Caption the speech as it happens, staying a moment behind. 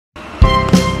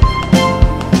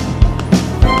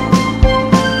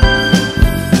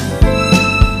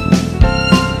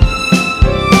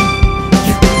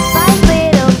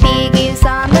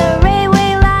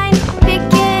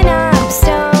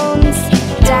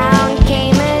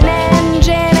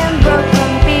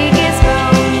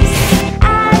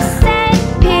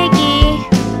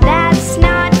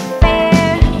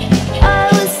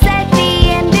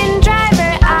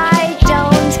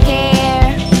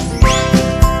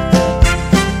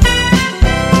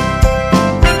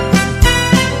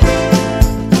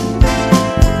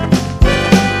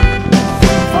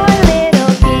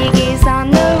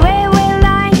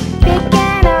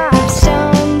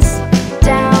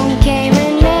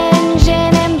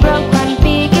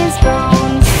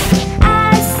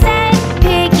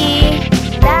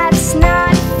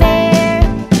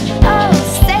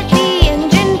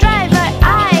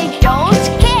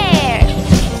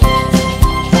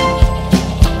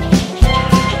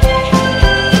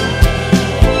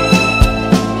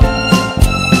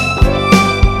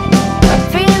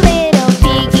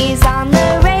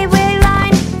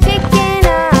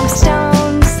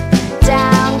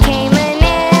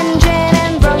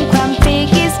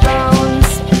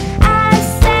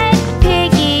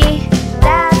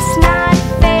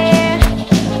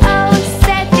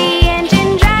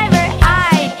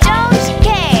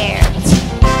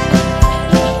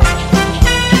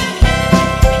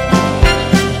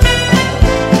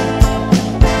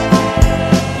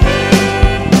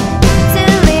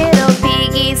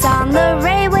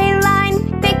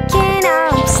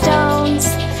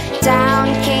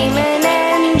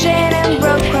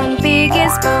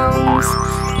bones.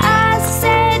 I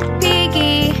said,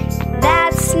 Piggy,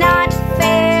 that's not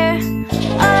fair.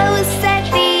 Oh, said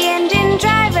the engine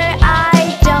driver,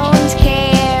 I don't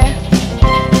care.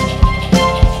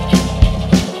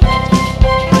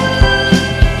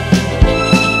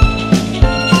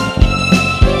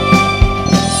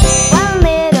 One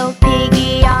little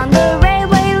piggy on the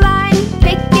railway line,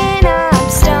 picking up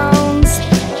stones.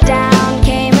 Down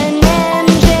came an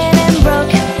engine and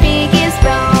broke Piggy's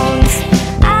bones.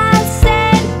 I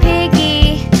said,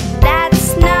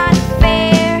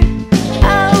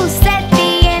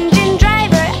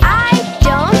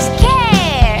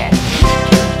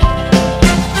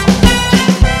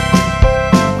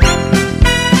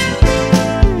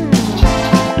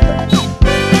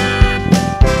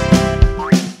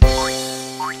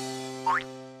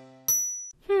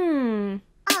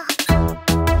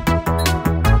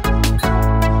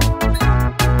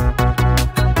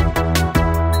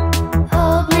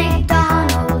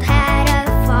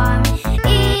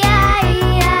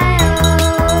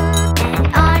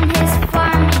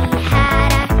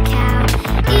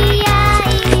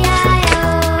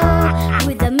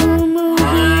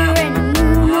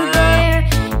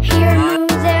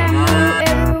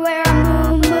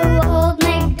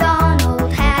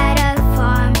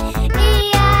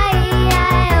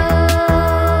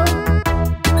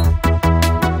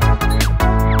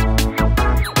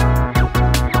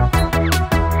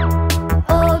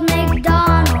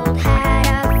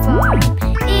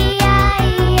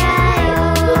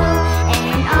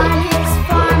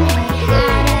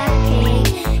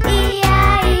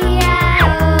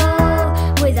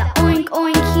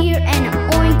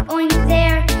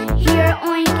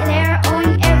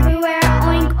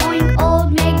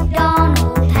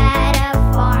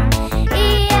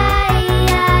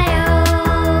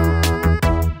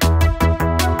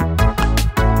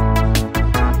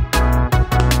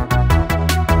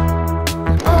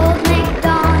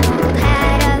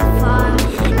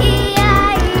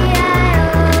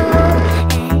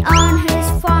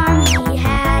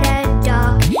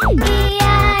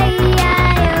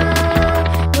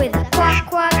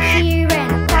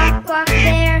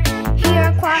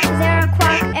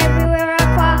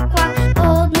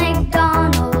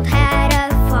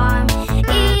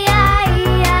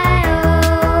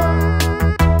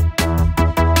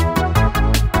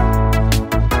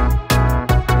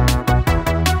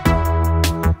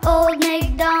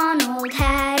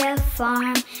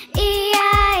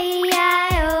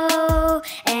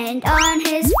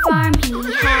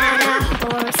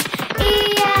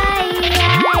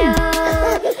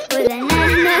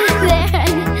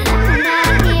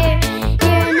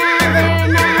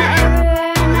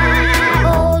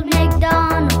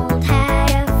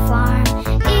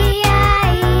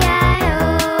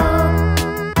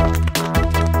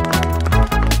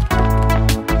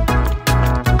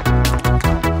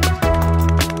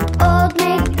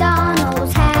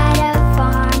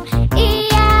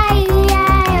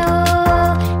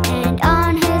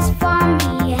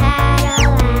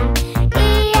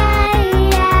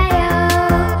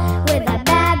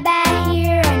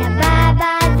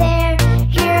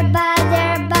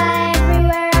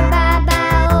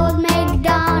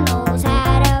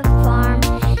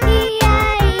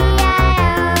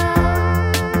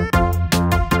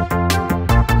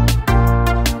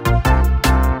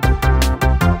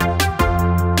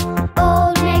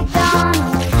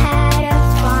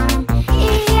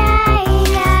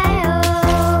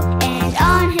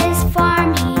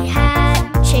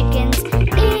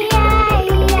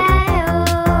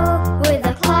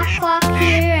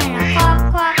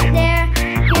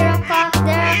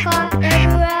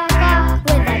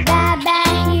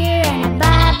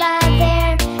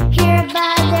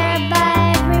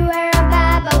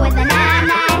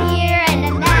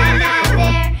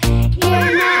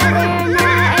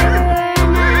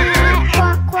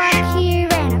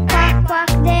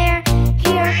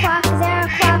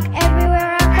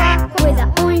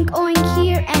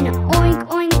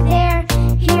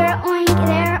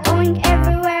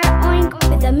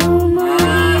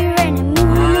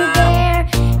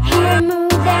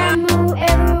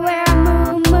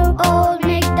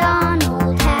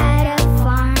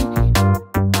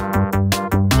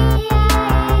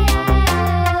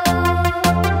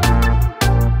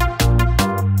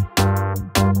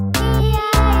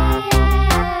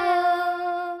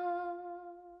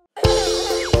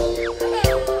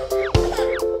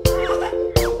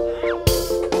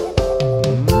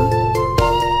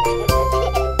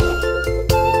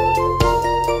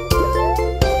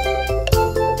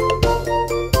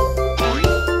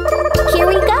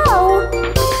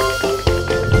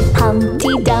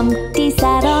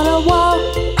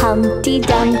 Humpty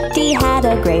Dumpty had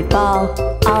a great ball.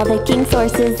 All the king's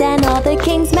horses and all the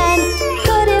king's men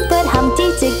couldn't put Humpty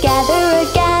together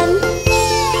again.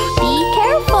 Be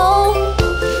careful!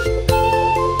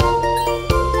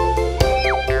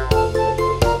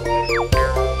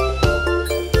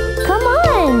 Come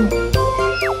on!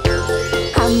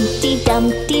 Humpty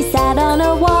Dumpty sat on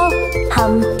a wall.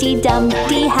 Humpty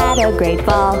Dumpty had a great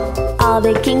ball. All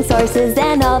the king's horses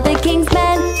and all the king's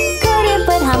men couldn't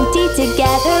put Humpty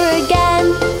together again.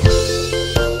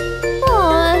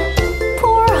 Aw,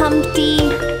 poor Humpty.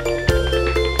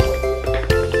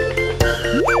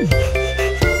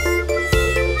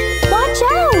 Watch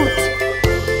out!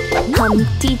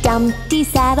 Humpty Dumpty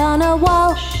sat on a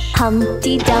wall.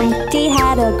 Humpty Dumpty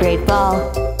had a great ball.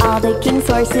 All the king's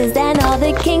horses and all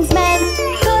the king's men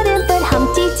couldn't put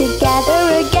Humpty together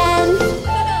again.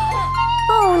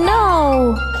 Oh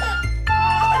no!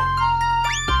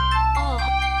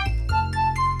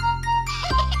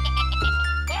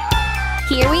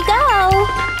 Here we go!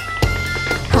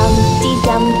 Humpty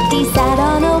Dumpty sat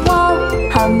on a wall.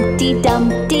 Humpty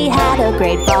Dumpty had a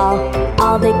great ball.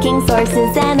 All the king's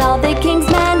horses and all the king's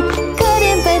men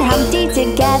couldn't put Humpty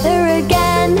together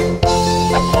again.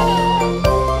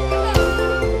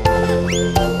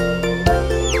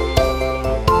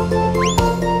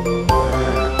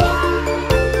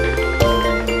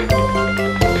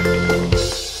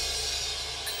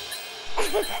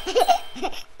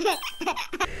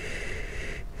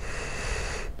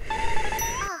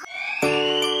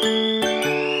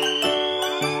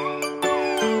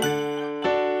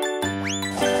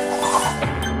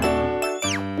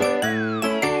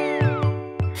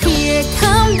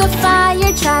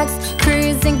 Trucks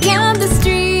cruising down the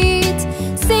street.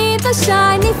 See the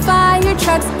shiny fire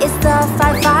trucks, it's the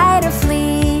firefighter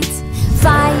fleet.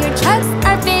 Fire trucks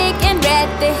are big and red,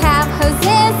 they have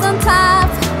hoses on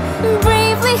top.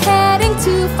 Bravely heading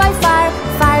to fight fire,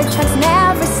 fire trucks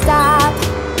never stop.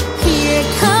 Here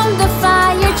come the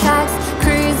fire trucks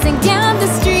cruising down the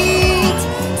street.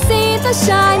 See the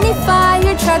shiny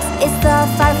fire trucks, it's the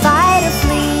firefighter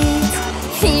fleet.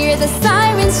 Hear the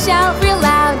sirens shout real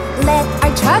loud, let our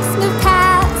trucks move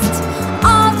past.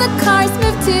 All the cars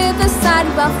move to the side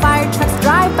while fire trucks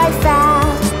drive by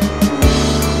fast.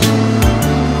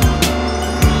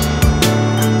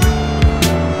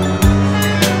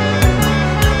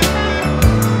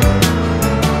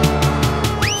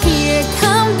 Here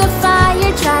come the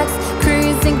fire trucks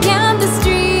cruising down the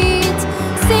street.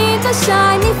 See the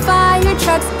shiny fire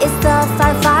trucks, it's the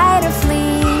firefighter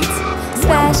fleet.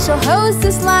 Special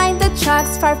hoses line the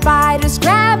trucks, firefighters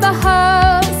grab a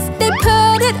hose. They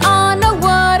put it on a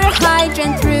water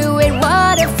hydrant, through it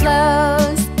water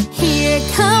flows. Here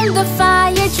come the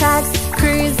fire trucks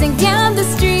cruising down the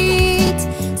street.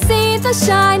 See the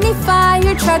shiny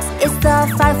fire trucks, it's the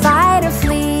firefighter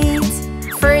fleet.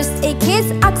 First aid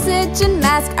kits, oxygen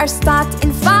masks are stocked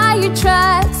in fire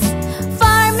trucks.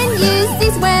 Firemen use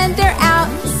these when they're out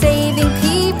saving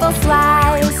people's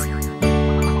lives.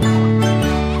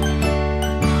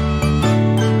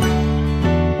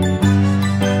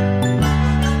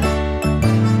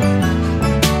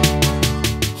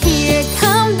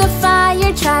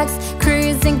 Trucks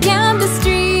cruising down the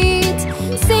street.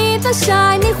 See the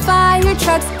shiny fire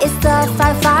trucks, it's the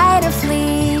firefighter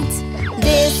fleet.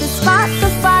 This is Spot the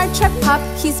fire truck pup,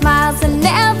 he smiles and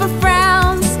never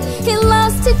frowns. He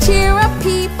loves to cheer up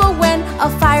people when a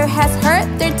fire has hurt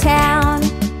their town.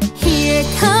 Here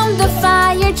come the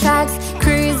fire trucks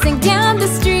cruising down the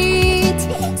street.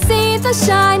 See the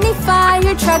shiny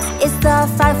fire trucks, it's the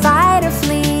firefighter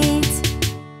fleet.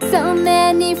 So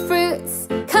many fruits,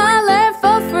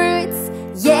 colorful fruits.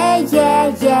 Yeah,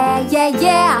 yeah, yeah, yeah,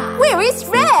 yeah. Where is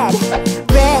red?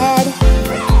 Red,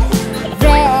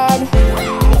 red,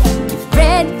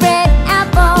 red, red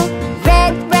apple,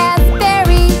 red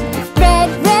raspberry, red,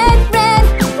 red, red.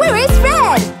 Where is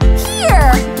red?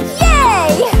 Here! Yay!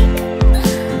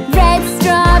 Red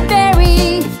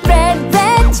strawberry, red,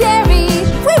 red cherry.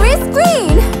 Where is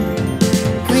green?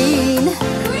 Green,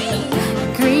 green,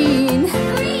 green,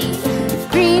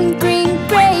 green, green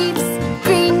grapes,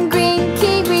 green, green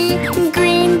kiwi,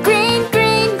 green, green,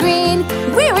 green, green.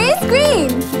 Where is green?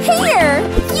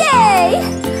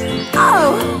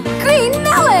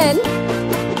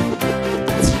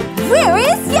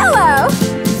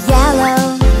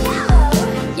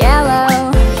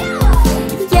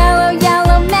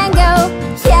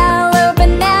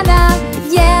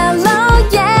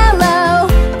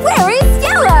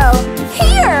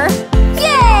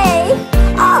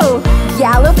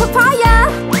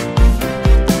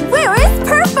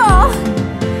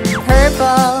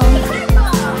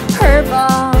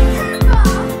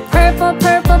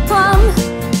 purple plum,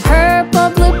 purple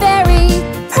blueberry,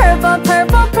 purple,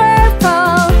 purple,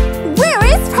 purple. Where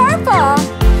is purple?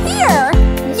 Here!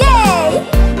 Yay!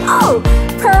 Oh,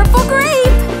 purple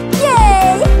grape!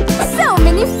 Yay! So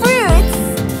many fruits!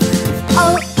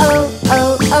 Oh, oh,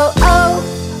 oh, oh, oh!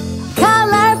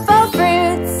 Colorful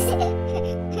fruits!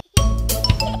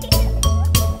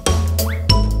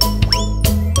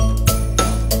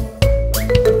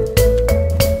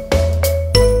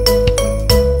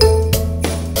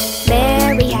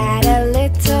 Mary had a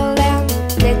little lamb,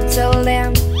 little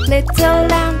lamb, little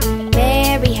lamb.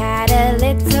 Mary had a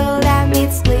little lamb,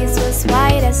 its fleece was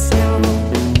white as snow.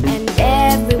 And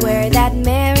everywhere that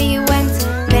Mary went,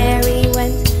 Mary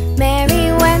went,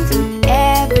 Mary went.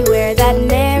 Everywhere that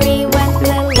Mary went,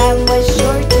 the lamb was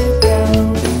sure to go.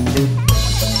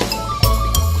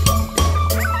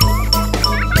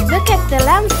 Look at the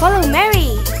lamb follow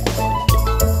Mary.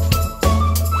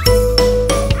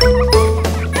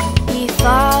 He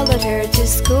followed her to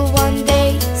school one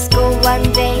day, school one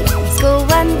day, school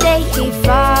one day. He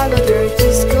followed her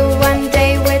to school one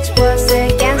day, which was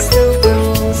against the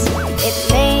rules. It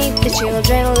made the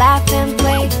children laugh and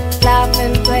play, laugh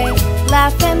and play,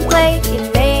 laugh and play.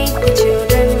 It made the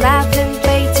children laugh and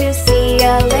play to see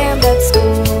a lamb at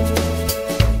school.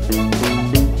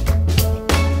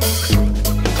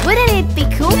 Wouldn't it be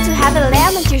cool to have a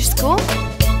lamb at your school?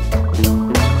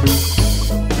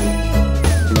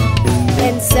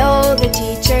 And so the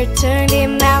teacher turned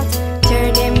him out,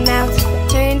 turned him out,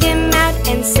 turned him out.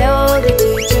 And so the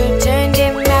teacher turned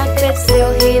him out, but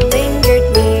still he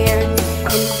lingered near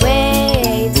and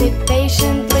waited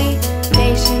patiently,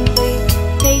 patiently,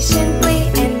 patiently,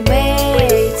 and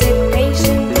waited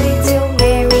patiently till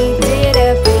Mary did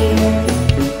appear.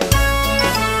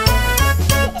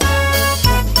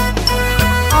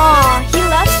 Aw, he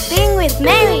loves being with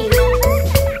Mary.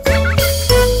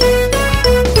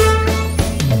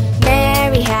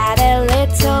 Mary had a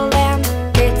little lamb,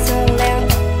 little lamb,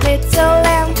 little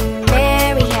lamb.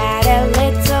 Mary had a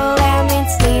little lamb,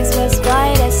 its fleece was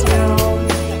white as snow.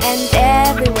 And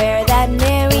everywhere that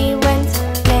Mary went,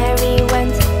 Mary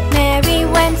went, Mary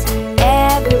went.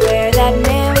 Everywhere that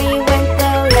Mary went,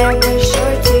 the lamb was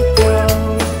sure to go.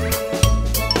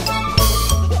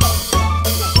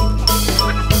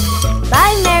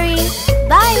 Bye, Mary.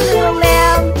 Bye, little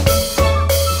lamb.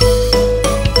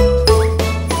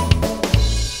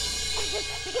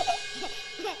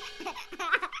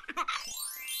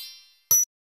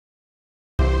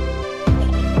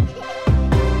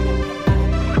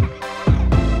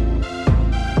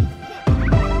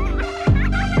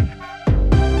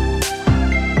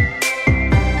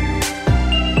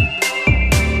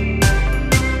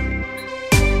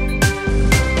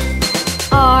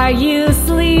 Are you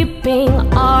sleeping?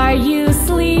 Are you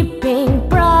sleeping?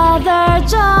 Brother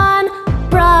John,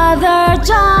 Brother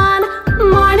John.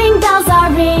 Morning bells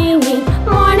are ringing,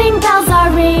 morning bells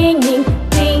are ringing.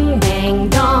 Ding dang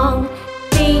dong,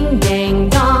 ding dang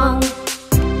dong.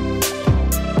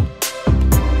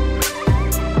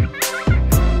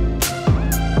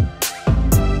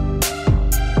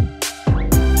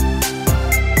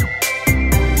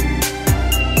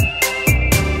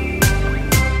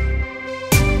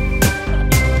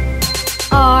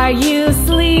 Are you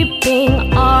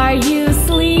sleeping? Are you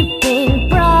sleeping?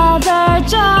 Brother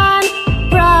John,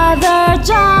 Brother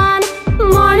John.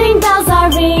 Morning bells are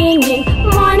ringing,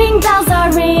 morning bells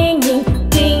are ringing.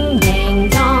 Ding dang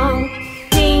dong,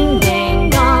 ding dang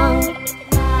dong.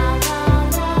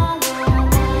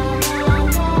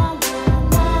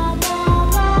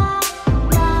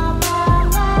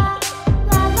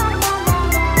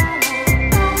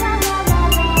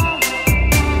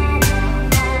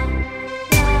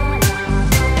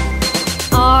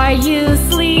 Are you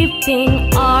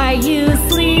sleeping? Are you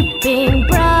sleeping?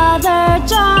 Brother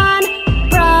John,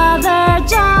 Brother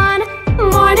John.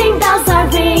 Morning bells are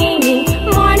ringing,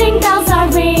 morning bells are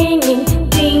ringing.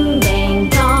 Ding dang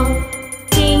dong,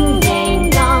 ding dang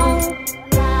dong.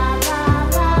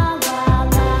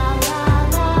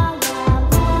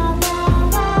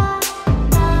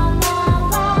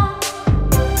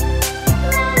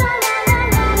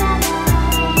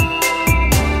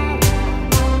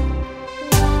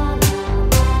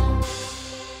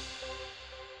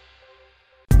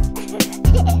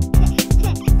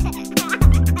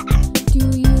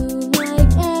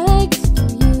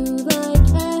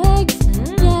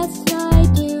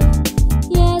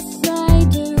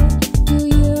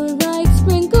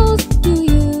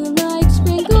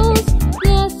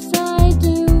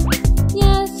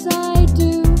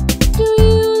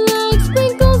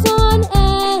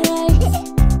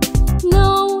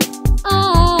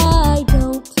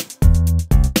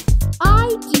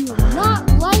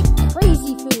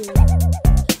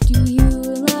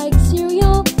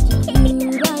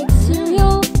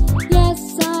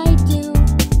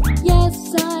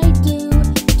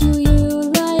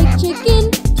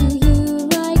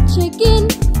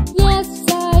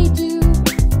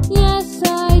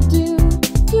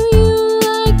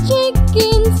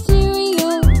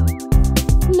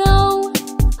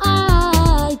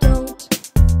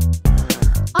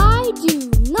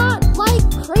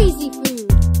 crazy food.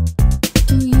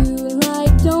 Do you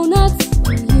like donuts?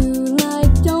 Do you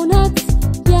like donuts?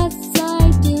 Yes, I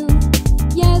do.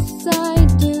 Yes, I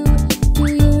do.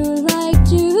 Do you like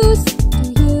juice?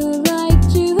 Do you like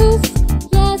juice?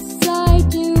 Yes, I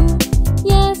do.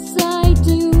 Yes, I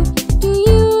do. Do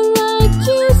you like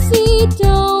juicy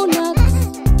donuts?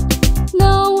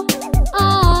 No,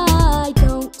 I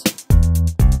don't.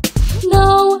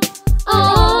 No,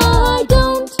 I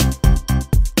don't.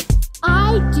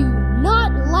 I do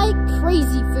not like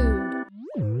crazy food.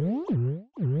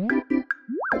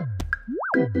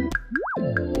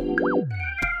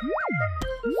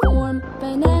 Form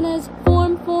bananas,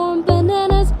 form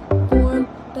bananas, form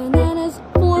bananas,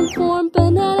 form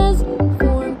bananas,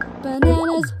 form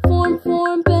bananas,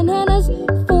 form bananas,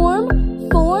 form.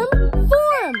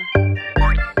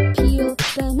 Peel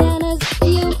bananas,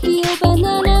 peel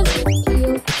bananas,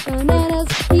 peel bananas,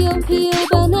 peel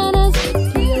bananas,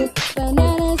 peel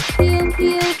bananas,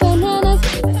 peel bananas,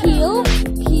 peel.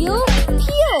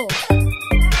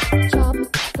 Chop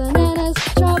bananas,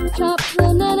 chop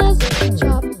bananas,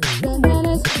 chop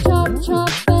bananas, chop bananas,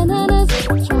 chop bananas,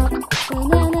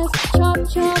 chop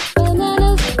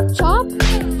bananas, chop.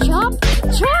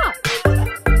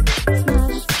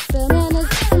 Smash bananas,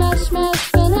 smash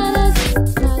bananas,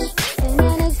 smash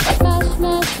bananas,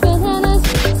 smash bananas,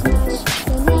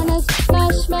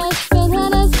 smash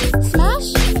bananas, smash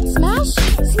bananas,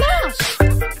 smash.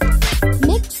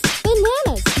 Mix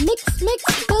bananas, mix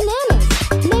bananas,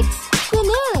 mix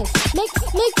bananas, mix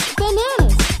bananas,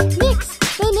 mix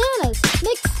bananas,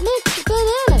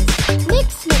 mix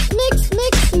bananas,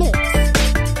 mix.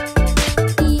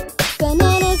 Eat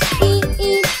bananas, eat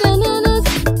bananas,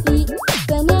 eat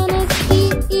bananas,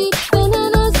 eat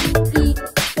bananas, eat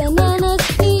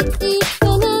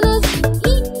bananas, eat bananas,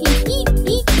 eat.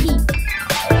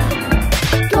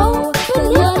 Go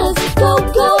bananas, go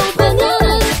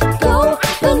bananas, go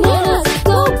bananas,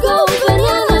 go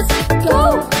bananas, go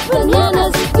bananas,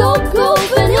 go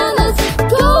bananas,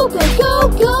 go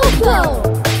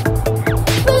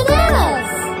bananas.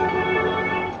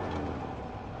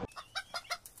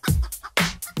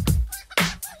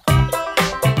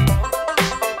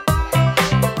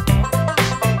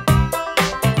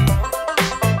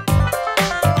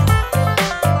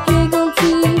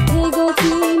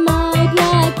 Piggy, my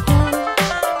black hen.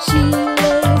 She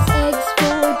lays eggs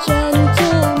for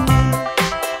gentlemen.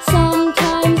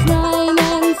 Sometimes 9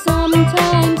 and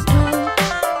sometimes 10.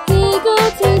 Piggy, my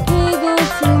black hen.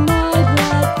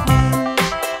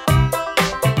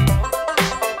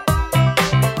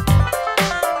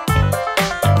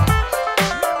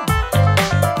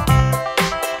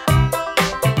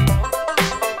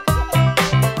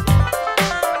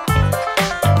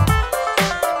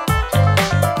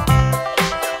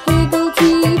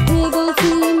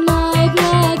 Piggy, my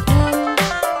black hen.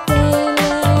 They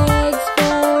lay eggs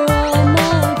for all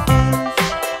my friends.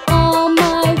 All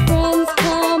my friends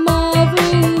come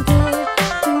every day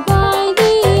to buy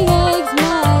the eggs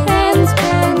my hens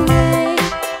can lay.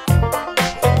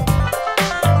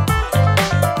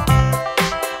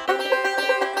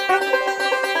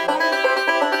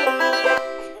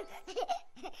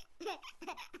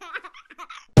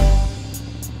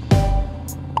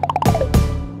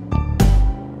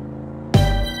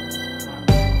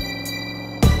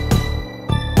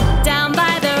 Down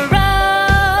by the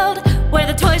road where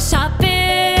the toy shop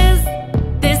is,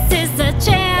 this is a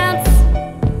chance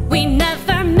we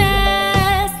never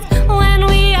miss. When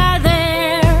we are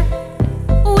there,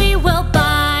 we will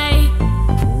buy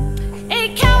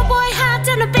a cowboy hat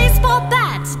and a baseball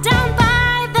bat. Down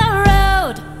by the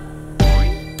road,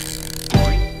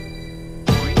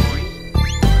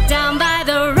 down by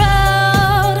the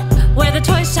road where the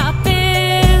toy shop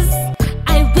is,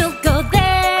 I will go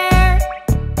there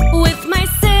with my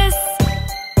sis.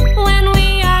 When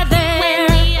we are there,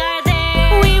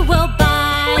 we will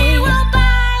buy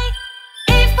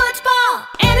a football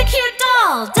and a cute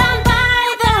doll. Down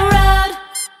by the road,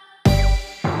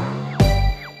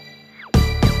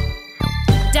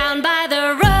 down by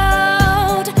the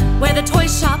road where the toy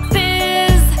shop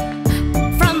is.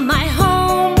 From my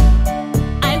home,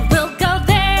 I will go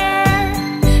there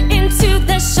into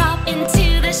the shop, and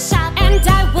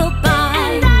I will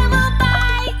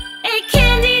buy a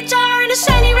candy jar and a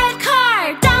shiny red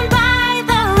car. Down by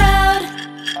the road,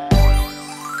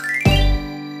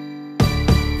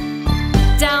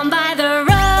 down by the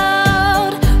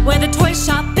road where the toy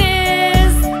shop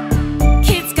is.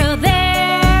 Kids go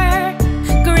there,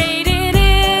 great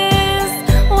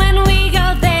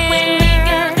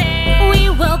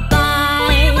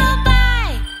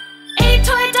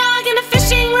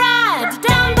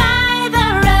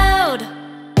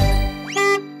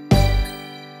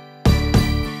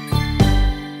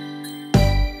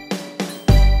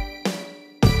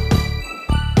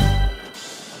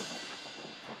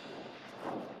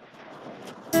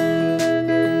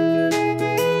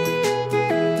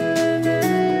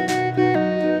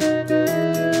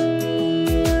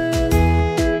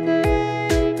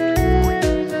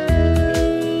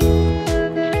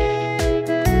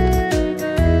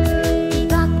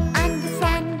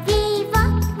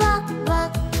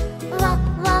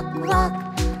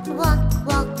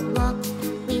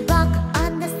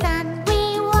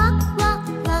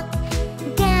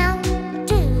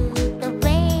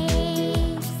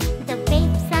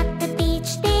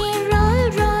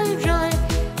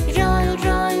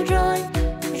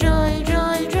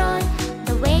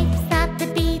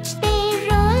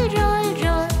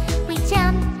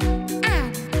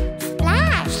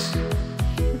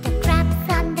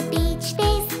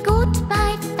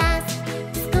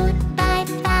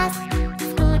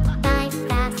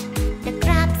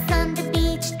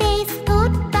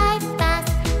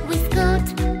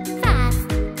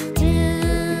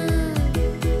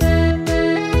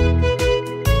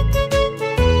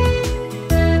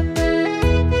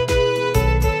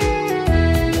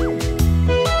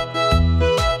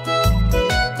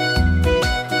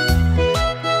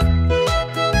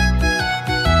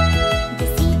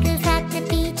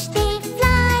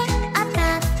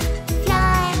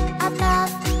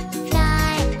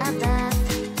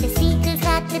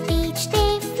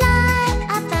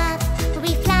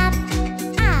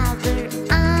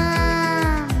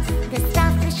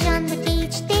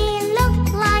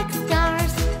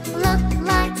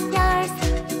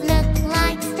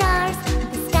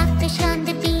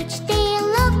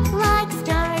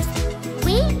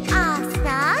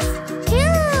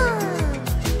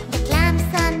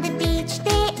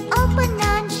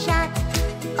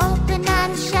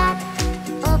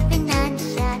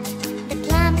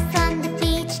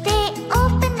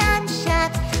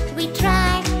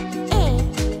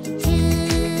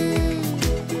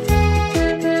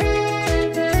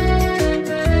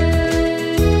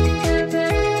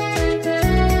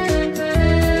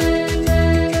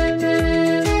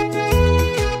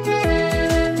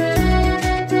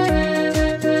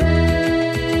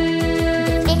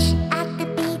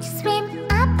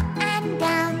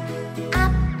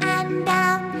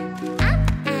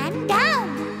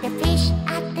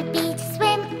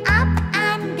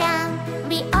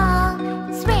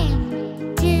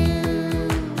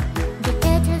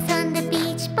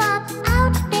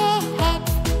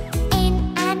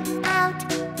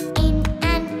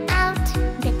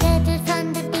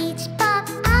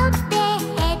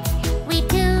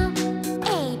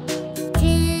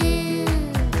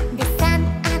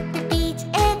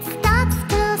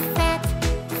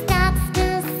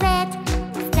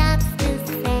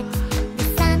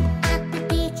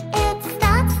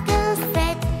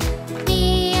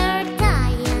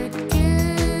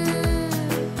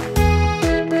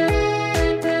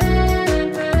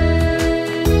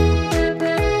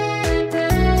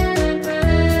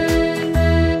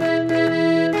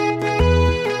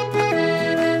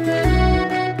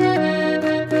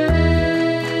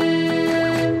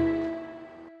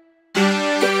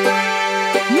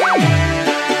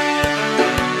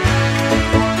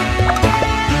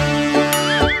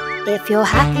you're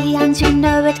happy and you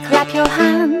know it, clap your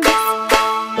hands.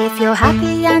 If you're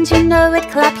happy and you know it,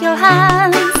 clap your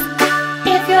hands.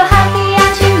 If you're happy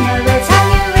and you know it and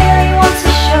you really want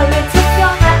to show it, if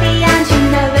you're happy and you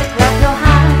know it, clap your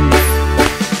hands.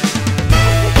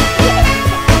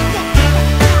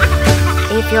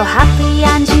 If you're happy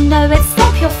and you know it,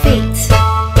 stomp your feet.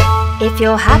 If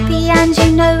you're happy and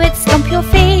you know it, stomp your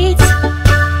feet.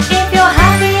 If you're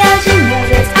happy and you know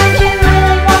it and you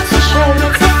really want to show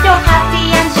it, if you're happy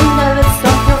and you know it,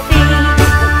 stomp your feet.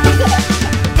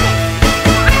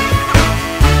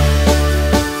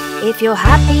 If you're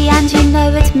happy and you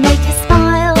know it, make a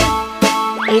smile.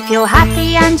 If you're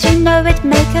happy and you know it,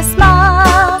 make a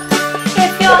smile.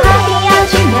 If you're happy and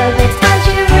you know it and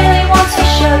you really want to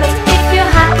show it, if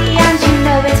you're happy and you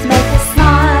know it, make a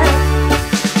smile.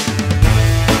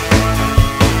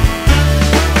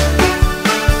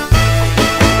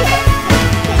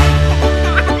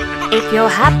 If you're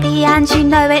happy and you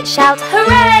know it, shout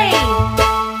hooray!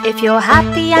 If you're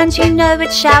happy and you know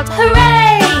it, shout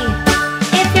hooray!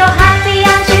 If you're happy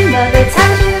and you know it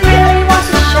and you really want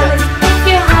to show it, if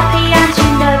you're happy and you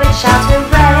know it, shout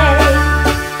hooray!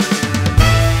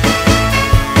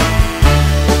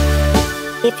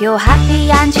 If you're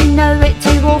happy and you know it, 2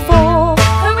 or 4,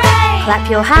 hooray! Clap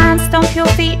your hands, stomp your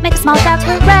feet, make a smile, shout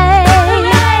hooray!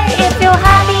 Hooray! If you're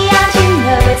happy and you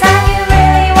know it and you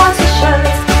really want to show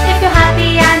it, if you're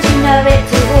happy and you know it,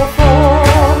 2 or 4.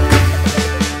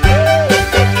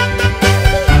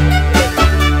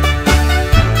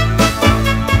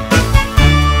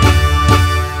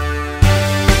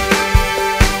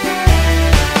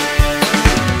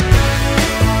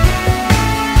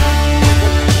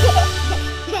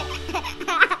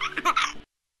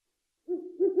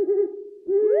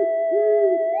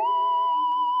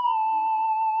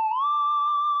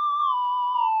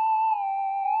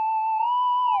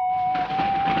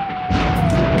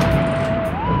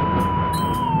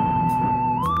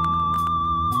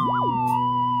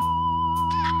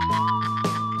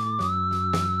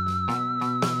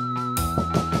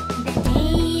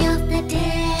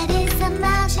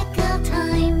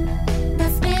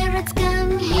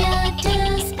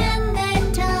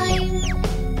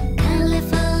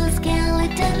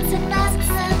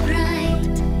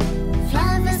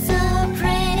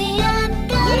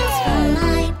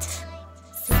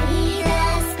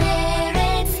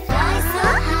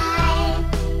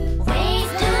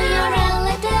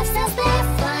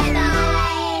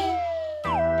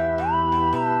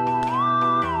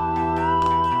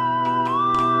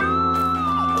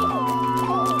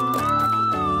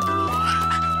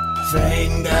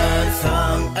 Sing a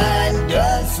song and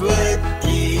dance with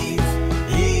ease.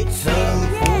 Eat some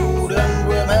food and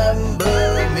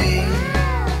remember me.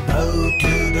 Go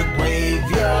to the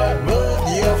graveyard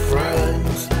with your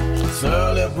friends.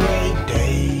 Celebrate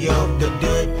Day of the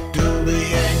Dead to the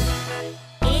end.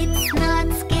 It's not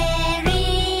scary,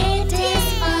 it is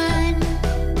fun.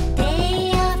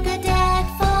 Day of the Dead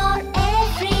for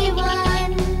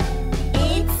everyone.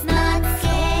 It's not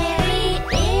scary,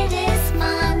 it is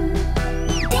fun.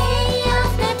 Day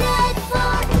of the Dead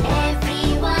for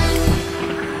everyone.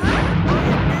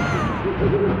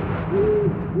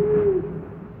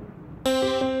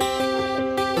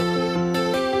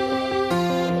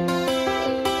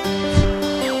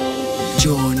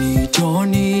 Johnny,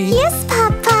 Johnny, Yes,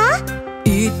 Papa.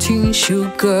 eating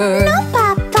sugar, No,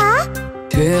 Papa.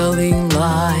 telling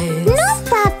lies. No,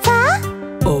 Papa.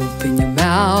 Open your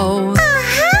mouth.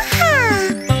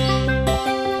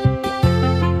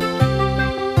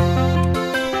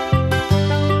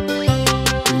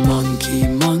 Monkey,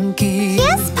 monkey,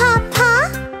 Yes, Papa.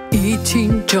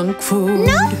 eating junk food,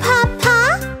 No, Papa.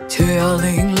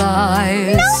 telling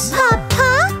lies. No,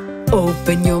 Papa.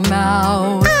 Open your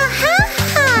mouth.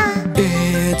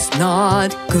 It's not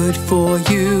good for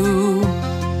you.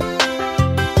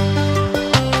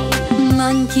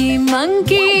 Monkey,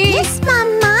 monkey, Yes,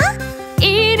 Mama.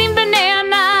 Eating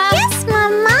banana, Yes,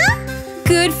 Mama.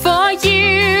 good for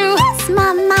you. Yes,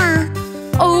 Mama.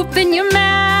 Open your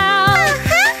mouth.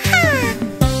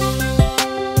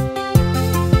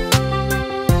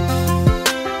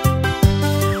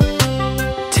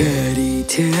 Teddy,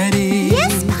 Teddy,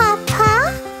 Yes,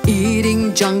 Papa.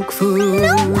 eating junk food,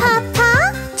 No, Papa.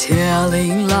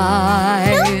 telling No,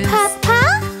 lies. Papa.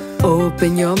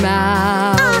 Open your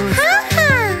mouth.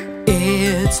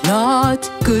 It's not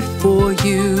good for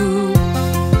you.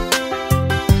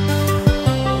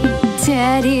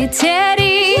 Teddy,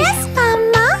 Teddy, Yes,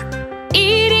 Mama.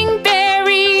 eating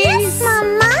berries, Yes,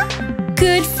 Mama.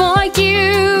 good for you.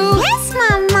 Yes,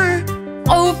 Mama.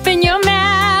 Open your mouth.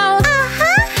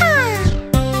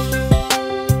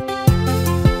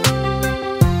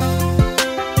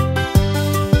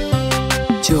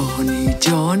 Johnny,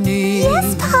 Johnny.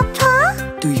 Yes,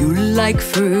 Papa. Do you like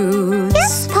fruits?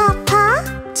 Yes,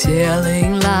 Papa.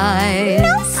 Telling lies?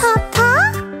 No,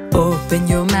 Papa. Open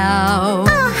your mouth.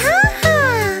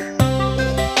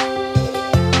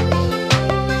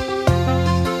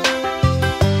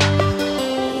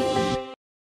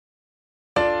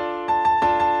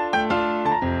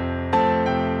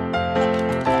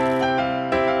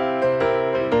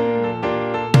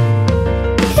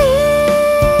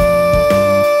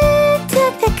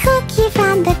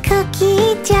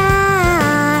 Cookie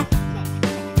jar.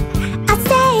 I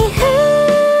say, who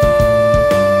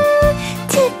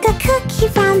took a cookie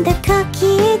from the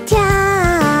cookie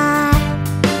jar?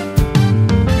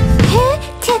 Who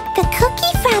took the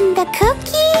cookie from the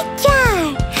cookie jar?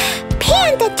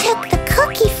 Panda took the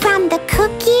cookie from the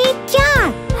cookie jar.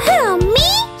 Who, me?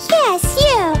 Yes,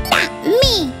 you. Not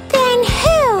me. Then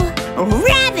who?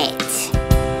 Rabbit.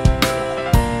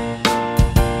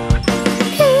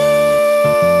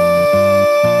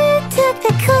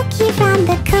 From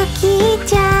the cookie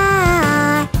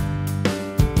jar.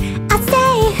 I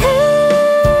say, who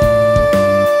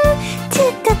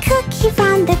took a cookie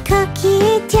from the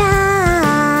cookie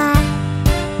jar?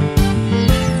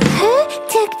 Who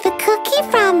took the cookie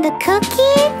from the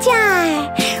cookie jar?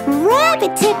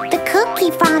 Rabbit took the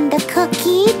cookie from the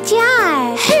cookie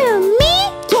jar. Who, me?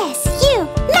 Yes, you.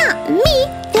 Not me.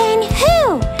 Then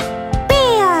who?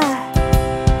 Bear.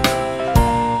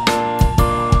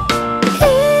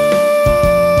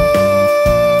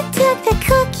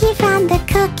 From the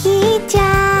cookie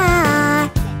jar.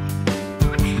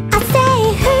 I say,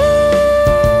 who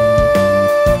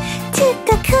took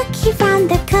a cookie from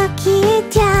the cookie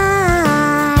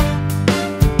jar?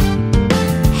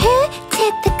 Who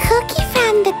took the cookie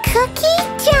from the cookie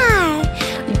jar?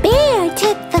 Bear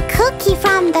took the cookie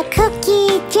from the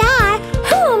cookie jar.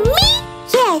 Who, me?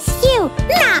 Yes, you.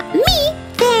 Not me.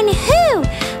 Then who?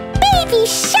 Baby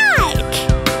shark.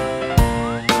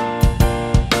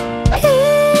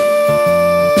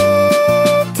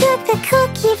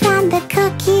 Cookie from the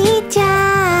cookie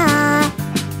jar.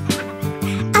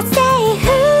 I say,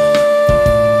 who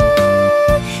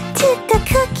took the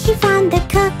cookie from the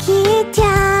cookie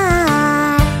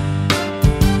jar?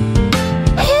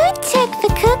 Who took the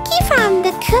cookie from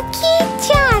the cookie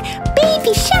jar?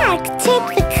 Baby shark took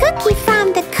the cookie from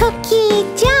the cookie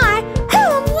jar. Who,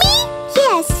 me?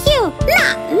 Yes, you.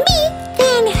 Not me.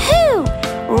 Then who?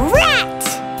 Rat.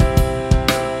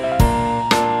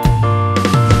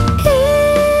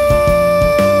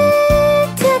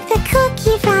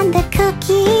 From the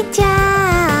cookie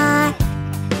jar.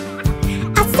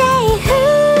 I say, who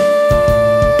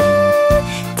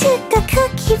took a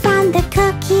cookie from the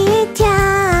cookie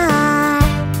jar?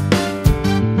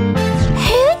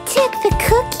 Who took the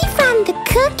cookie from the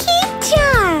cookie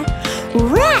jar?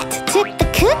 Rat took the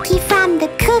cookie from the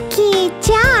cookie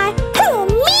jar. Who,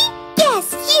 me? Yes,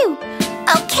 you.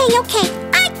 Okay,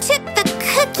 I took the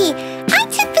cookie. I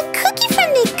took the cookie from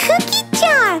the cookie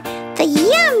jar. The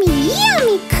yummy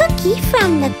cookie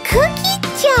from the cookie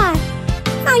jar.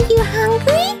 Are you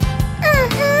hungry?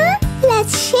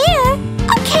 Let's share.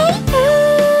 Okay.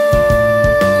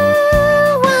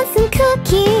 Want some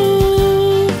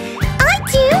cookie? I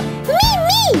do.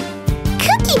 Me.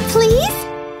 Cookie, please.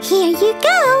 Here you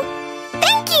go.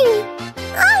 Thank you.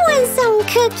 I want some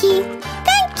cookie.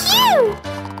 Thank you.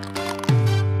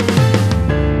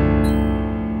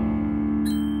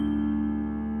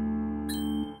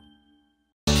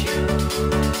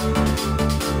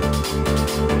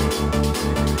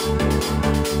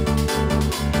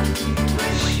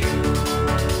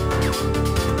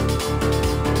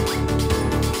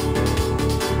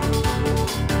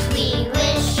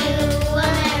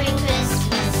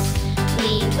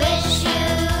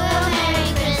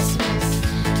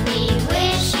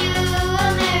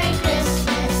 Christmas.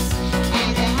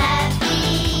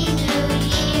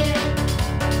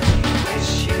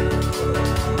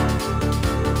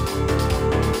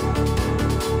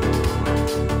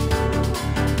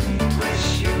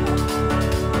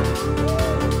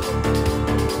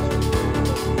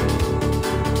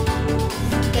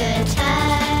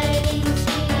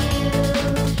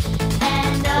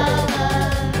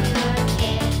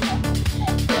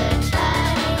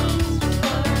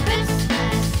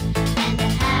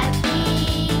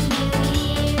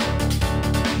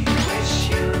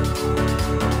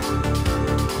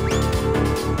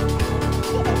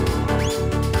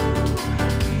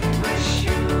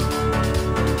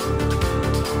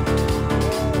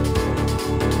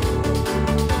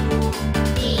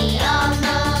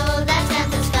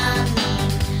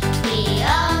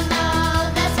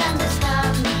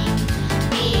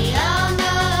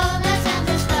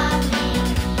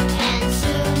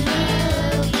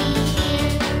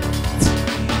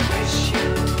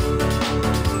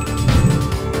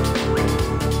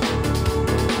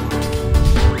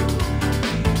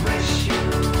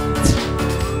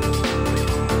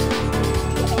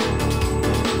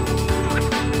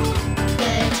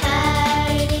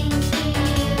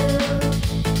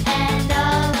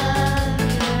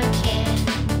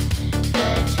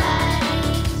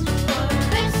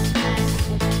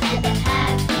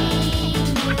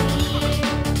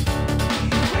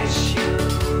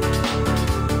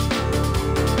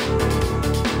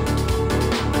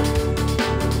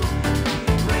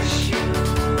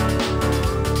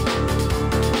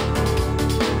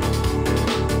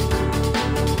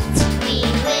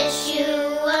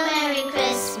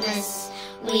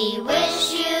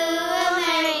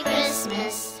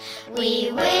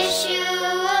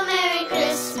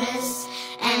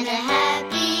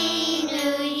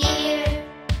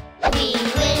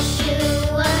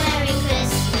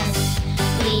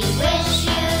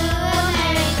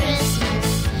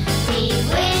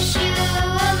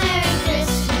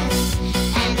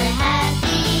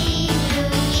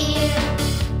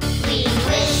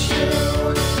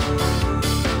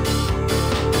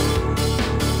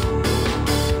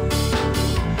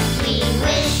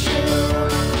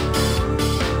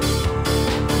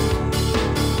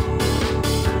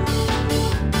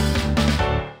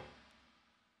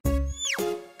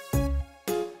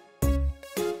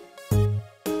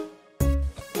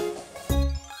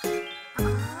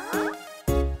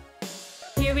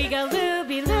 we go,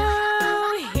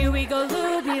 looby-loo. Here we go,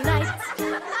 looby light.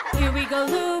 Here we go,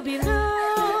 looby-loo.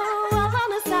 All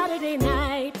on a Saturday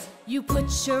night. You put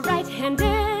your right hand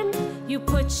in, you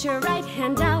put your right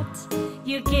hand out.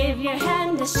 You give your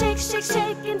hand a shake, shake,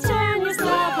 shake, and turn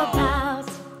yourself about.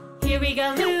 Here we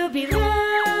go,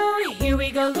 looby-loo. Here we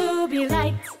go, looby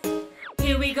light.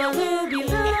 Here we go,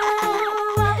 looby-loo.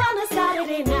 All on a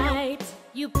Saturday night.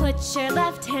 You put your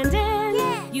left hand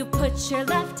in, you put your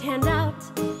left hand out.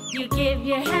 You give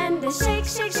your hand a shake,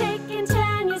 shake, shake, and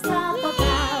turn yourself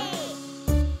about.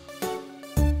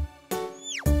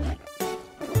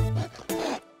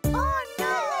 Oh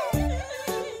no!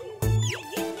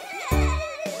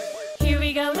 Here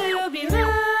we go,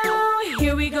 looby-loo.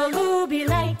 Here we go, looby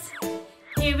light.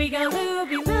 Here we go,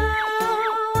 looby-loo.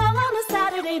 All on a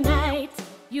Saturday night.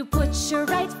 You put your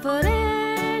right foot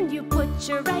in, you put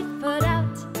your right foot out.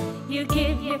 You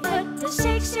give your foot a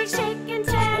shake, shake, shake, and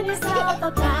turn yourself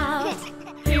about.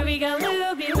 Here we go,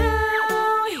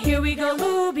 looby-loo. Here we go,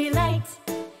 looby light.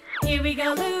 Here we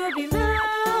go, looby-loo.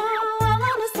 All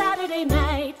on a Saturday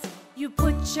night. You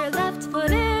put your left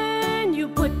foot in, you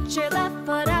put your left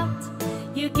foot out.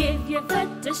 You give your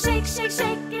foot a shake, shake,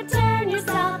 shake, and turn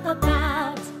yourself about.